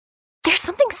There's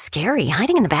something scary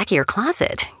hiding in the back of your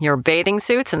closet. Your bathing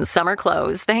suits and summer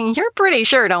clothes, you're pretty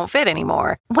sure don't fit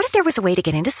anymore. What if there was a way to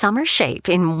get into summer shape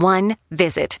in one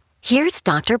visit? Here's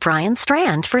Dr. Brian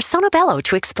Strand for Sonobello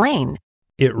to explain.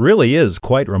 It really is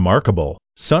quite remarkable.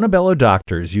 Sonobello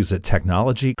doctors use a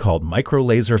technology called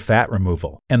microlaser fat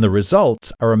removal, and the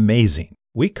results are amazing.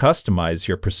 We customize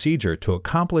your procedure to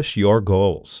accomplish your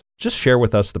goals. Just share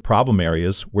with us the problem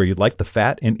areas where you'd like the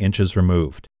fat in inches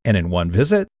removed. And in one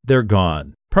visit, they're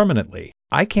gone permanently.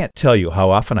 I can't tell you how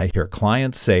often I hear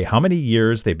clients say how many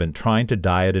years they've been trying to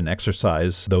diet and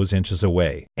exercise those inches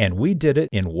away. And we did it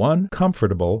in one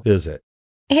comfortable visit.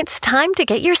 It's time to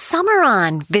get your summer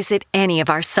on. Visit any of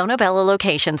our Sonobello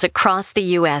locations across the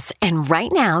U.S. and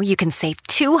right now you can save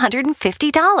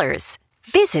 $250.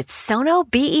 Visit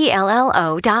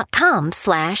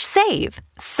sonobello.com/save.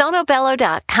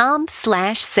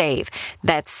 sonobello.com/save.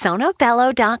 That's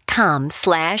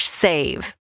sonobello.com/save.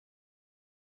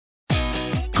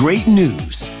 Great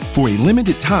news! For a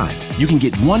limited time, you can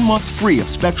get 1 month free of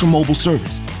Spectrum Mobile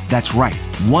service. That's right,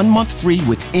 1 month free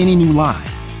with any new line.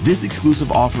 This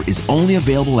exclusive offer is only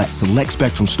available at select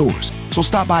Spectrum stores, so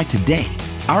stop by today.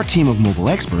 Our team of mobile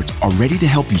experts are ready to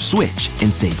help you switch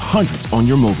and save hundreds on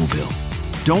your mobile bill.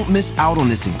 Don't miss out on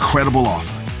this incredible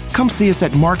offer. Come see us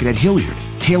at Market at Hilliard,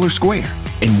 Taylor Square,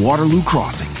 and Waterloo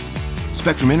Crossing.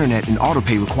 Spectrum Internet and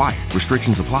autopay required.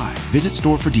 Restrictions apply. Visit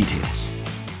store for details.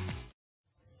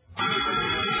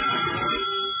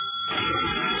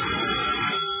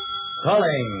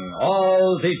 Calling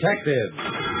all detectives.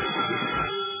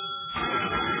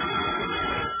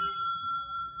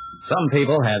 Some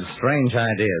people have strange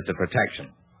ideas of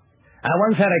protection. I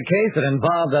once had a case that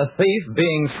involved a thief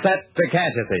being set to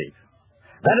catch a thief.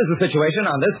 That is the situation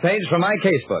on this page from my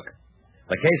casebook.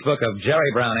 The casebook of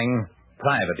Jerry Browning,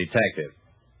 private detective.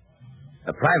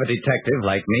 A private detective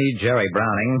like me, Jerry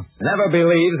Browning, never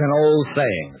believes in old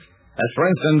sayings. As for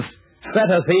instance, set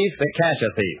a thief to catch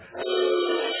a thief.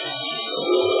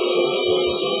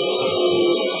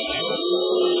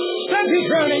 Sergeant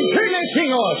Browning, turn that thing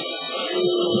off!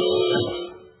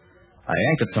 I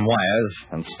yanked at some wires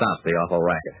and stopped the awful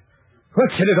racket.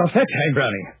 What set it off that time,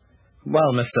 Browning?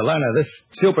 Well, Mr. Lerner, this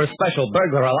super special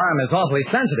burglar alarm is awfully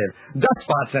sensitive. Dust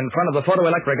spots in front of the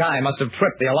photoelectric eye must have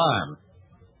tripped the alarm.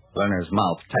 Lerner's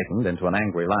mouth tightened into an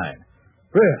angry line.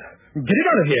 Well, get it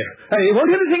out of here. I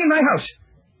won't have anything in my house.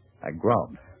 I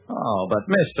groaned. Oh, but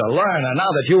Mr. Lerner,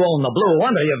 now that you own the Blue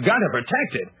Wonder, you've got to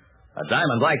protect it. A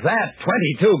diamond like that,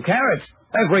 22 carats.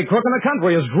 Every crook in the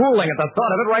country is drooling at the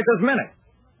thought of it right this minute.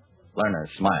 Lerner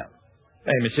smiled.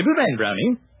 I'm a simple man,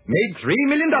 Browning. Made $3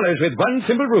 million with one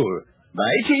simple rule.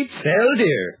 Buy cheap, sell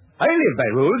dear. I live by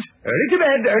rules. Early to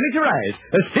bed, early to rise.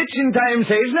 A stitch in time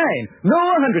saves 9. No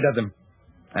 100 of them.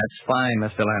 That's fine,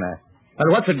 Mr. Lerner.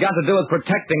 But what's it got to do with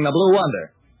protecting the Blue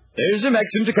Wonder? There's a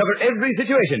maxim to cover every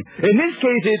situation. In this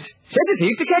case, it's set a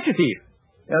thief to catch a thief.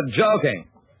 You're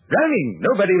joking. Browning,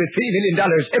 nobody with $3 million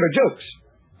ever jokes.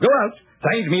 Go out,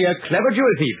 find me a clever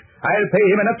jewel thief. I'll pay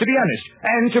him enough to be honest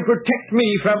and to protect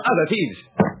me from other thieves.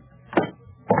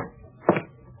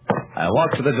 I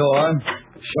walked to the door,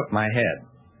 shook my head.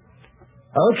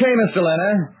 Okay, Mr.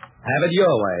 Lerner, have it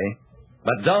your way.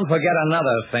 But don't forget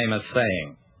another famous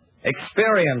saying.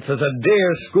 Experience is a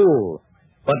dear school,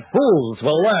 but fools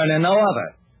will learn in no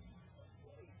other.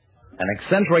 An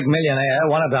eccentric millionaire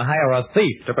wanted to hire a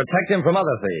thief to protect him from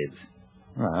other thieves.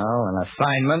 Well, an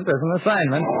assignment is an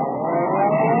assignment.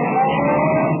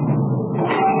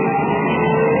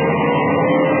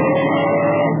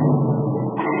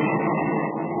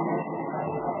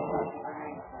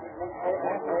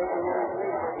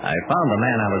 I found the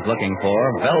man I was looking for,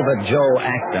 Velvet Joe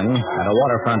Acton, at a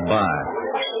waterfront bar.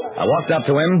 I walked up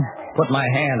to him, put my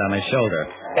hand on his shoulder.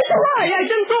 It's a lie! I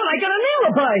didn't do it! I got an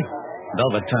alibi!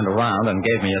 Velvet turned around and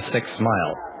gave me a sick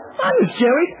smile. Honest,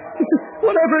 Jerry.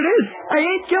 Whatever it is, I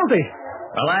ain't guilty.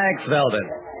 Relax,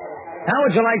 Velvet. How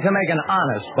would you like to make an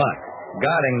honest buck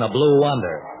guarding the Blue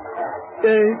Wonder?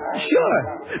 Sure.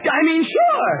 I mean,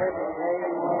 sure.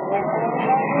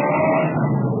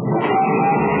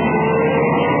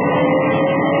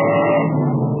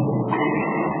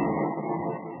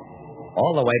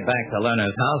 All the way back to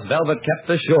Lerner's house, Velvet kept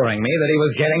assuring me that he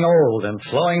was getting old and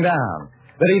slowing down,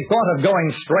 that he thought of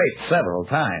going straight several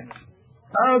times.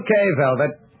 Okay,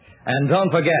 Velvet. And don't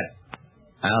forget,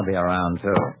 I'll be around,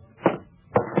 too.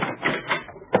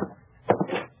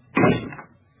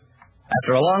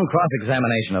 After a long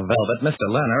cross-examination of Velvet, Mr.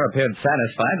 Lerner appeared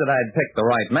satisfied that I'd picked the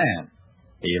right man.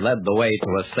 He led the way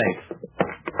to a safe.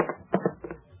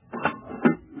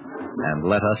 And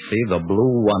let us see the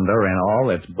Blue Wonder in all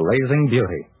its blazing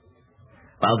beauty.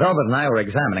 While Velvet and I were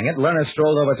examining it, Lerner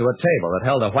strolled over to a table that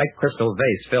held a white crystal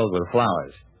vase filled with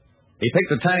flowers. He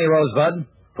picked a tiny rosebud,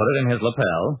 put it in his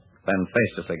lapel, then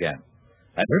faced us again.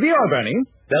 That will be all, Bernie.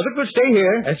 Velvet will stay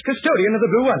here as custodian of the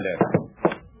Blue Wonder.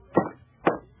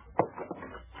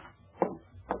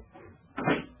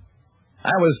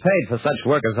 I was paid for such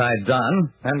work as I'd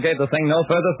done and gave the thing no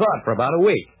further thought for about a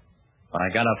week when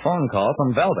I got a phone call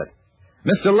from Velvet.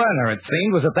 Mr. Lerner, it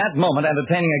seemed, was at that moment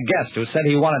entertaining a guest who said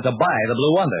he wanted to buy the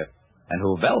Blue Wonder, and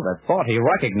who Velvet thought he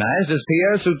recognized as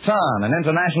Pierre Soutan, an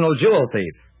international jewel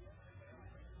thief.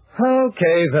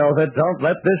 Okay, Velvet, don't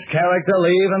let this character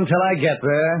leave until I get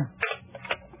there.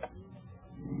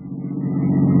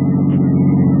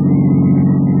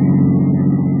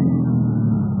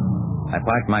 I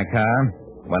parked my car,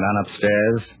 went on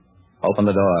upstairs, opened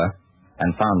the door,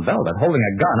 and found Velvet holding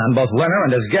a gun on both Lerner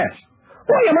and his guest.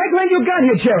 Why am I glad you got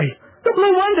here, Jerry? The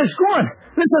Blue Wonder's gone.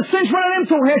 There's a cinch one of them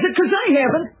two has it, 'cause I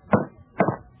haven't.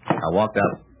 I walked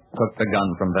up, took the gun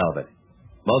from Velvet.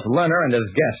 Both Lerner and his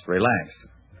guest relaxed.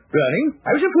 Browning,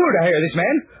 I was a fool to hire this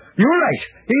man. You were right.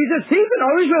 He's a thief and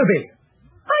always will be.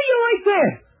 How you like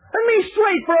that? And me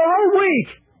straight for a whole week.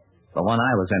 The one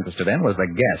I was interested in was the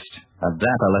guest, a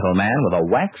dapper little man with a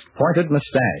waxed-pointed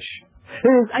mustache.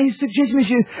 I suggest,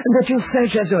 monsieur, that you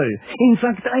search us all. In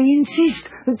fact, I insist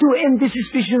to end the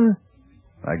suspicion.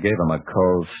 I gave him a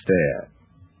cold stare.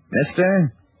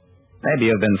 Mister, maybe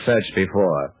you've been searched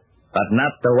before, but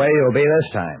not the way you'll be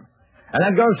this time. And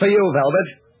that goes for you, Velvet.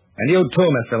 And you too,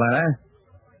 Mr. Lerner.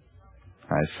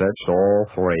 I searched all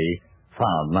three,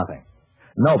 found nothing.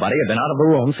 Nobody had been out of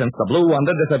the room since the Blue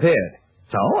Wonder disappeared.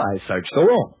 So I searched the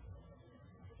room.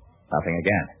 Nothing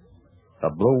again. The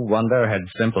Blue Wonder had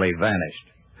simply vanished.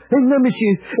 No,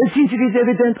 monsieur. Since it is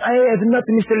evident I have not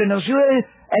Mr. Lerner's jewel,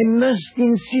 I must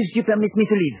insist you permit me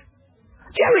to leave.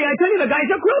 Jerry, I tell you, the guy's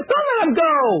a crook. Don't let him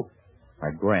go. I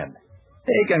grinned.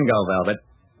 He can go, Velvet.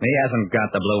 He hasn't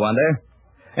got the Blue Wonder.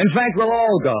 In fact, we'll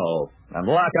all go and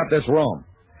lock up this room.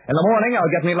 In the morning,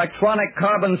 I'll get an electronic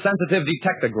carbon-sensitive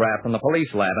detectograph from the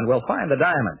police lab, and we'll find the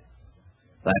diamond.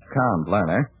 That calmed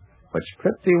Lerner, which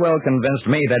pretty well convinced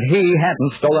me that he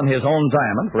hadn't stolen his own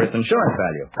diamond for its insurance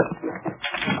value.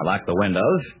 I locked the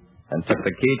windows and took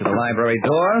the key to the library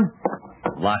door,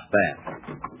 locked that.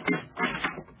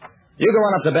 You go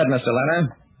on up to bed, Mr. Lerner.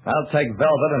 I'll take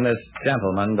Velvet and this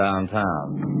gentleman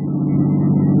downtown.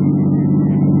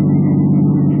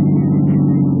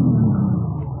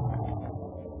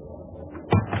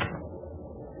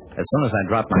 As soon as I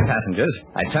dropped my passengers,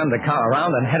 I turned the car around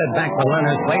and headed back to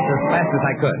Lerner's place as fast as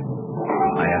I could.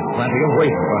 I had plenty of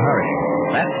reason for hurrying.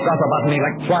 That stuff about an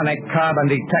electronic carbon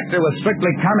detector was strictly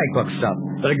comic book stuff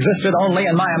that existed only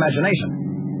in my imagination.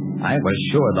 I was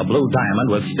sure the blue diamond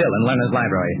was still in Lerner's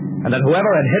library, and that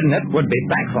whoever had hidden it would be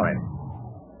back for it.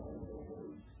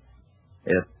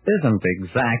 It isn't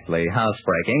exactly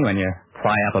housebreaking when you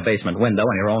pry up a basement window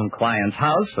in your own client's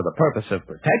house for the purpose of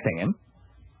protecting him.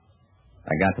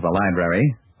 I got to the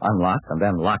library, unlocked, and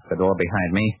then locked the door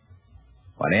behind me.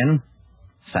 Went in,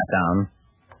 sat down,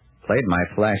 played my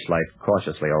flashlight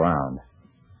cautiously around.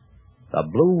 The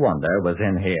Blue Wonder was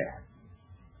in here.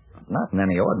 Not in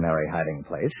any ordinary hiding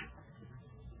place.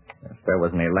 If there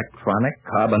was an electronic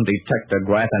carbon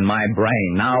detectograph in my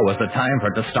brain, now was the time for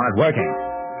it to start working.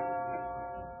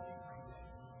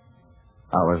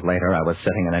 Hours later, I was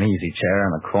sitting in an easy chair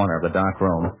in the corner of the dark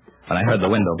room when I heard the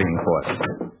window being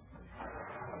forced.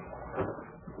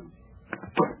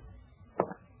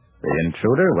 The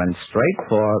intruder went straight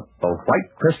for the white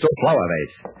crystal flower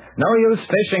vase. No use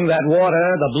fishing that water.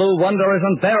 The Blue Wonder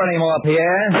isn't there anymore,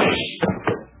 Pierre.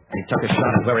 He took a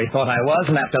shot at where he thought I was,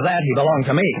 and after that, he belonged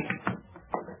to me.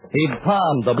 He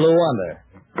palmed the Blue Wonder,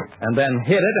 and then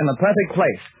hid it in the perfect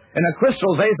place, in a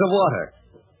crystal vase of water.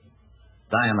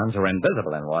 Diamonds are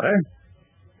invisible in water.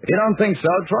 If you don't think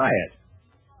so, try it.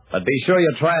 But be sure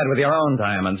you try it with your own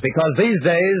diamonds, because these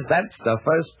days, that's the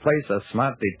first place a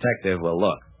smart detective will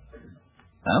look.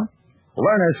 Well,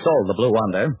 Lerner sold the Blue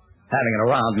Wonder. Having it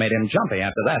around made him jumpy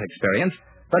after that experience,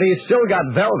 but he's still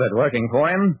got Velvet working for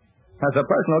him as a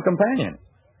personal companion.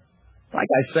 Like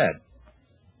I said,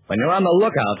 when you're on the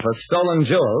lookout for stolen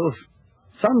jewels,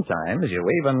 sometimes you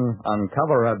even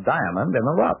uncover a diamond in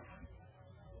the rough.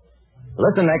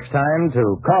 Listen next time to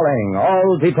Calling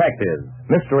All Detectives,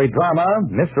 mystery drama,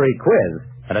 mystery quiz,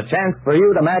 and a chance for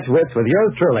you to match wits with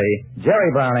yours truly,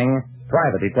 Jerry Browning,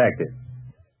 Private Detective.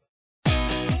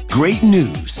 Great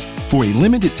news! For a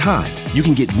limited time, you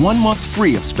can get 1 month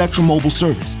free of Spectrum Mobile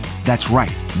service. That's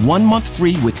right, 1 month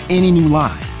free with any new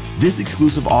line. This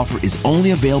exclusive offer is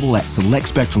only available at select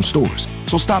Spectrum stores,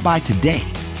 so stop by today.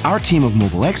 Our team of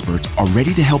mobile experts are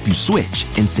ready to help you switch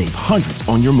and save hundreds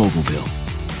on your mobile bill.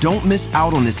 Don't miss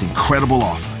out on this incredible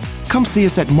offer. Come see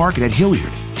us at Market at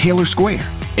Hilliard, Taylor Square,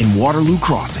 and Waterloo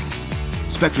Crossing.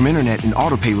 Spectrum Internet and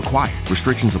autopay required.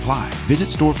 Restrictions apply. Visit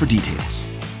store for details.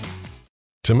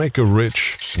 To make a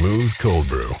rich, smooth cold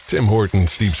brew, Tim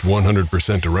Hortons steeps 100%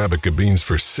 Arabica beans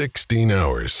for 16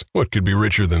 hours. What could be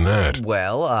richer than that?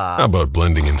 Well, How about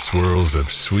blending in swirls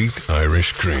of sweet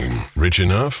Irish cream? Rich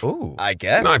enough? Ooh, I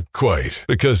guess. Not quite,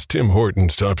 because Tim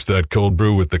Hortons tops that cold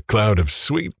brew with the cloud of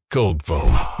sweet cold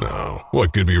foam. Now,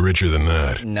 what could be richer than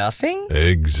that? Nothing?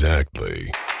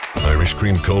 Exactly. Irish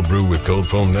cream cold brew with cold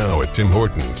foam now at Tim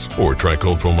Hortons. Or try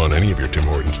cold foam on any of your Tim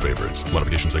Hortons favorites.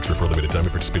 Modifications extra for a limited time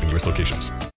at participating U.S. locations.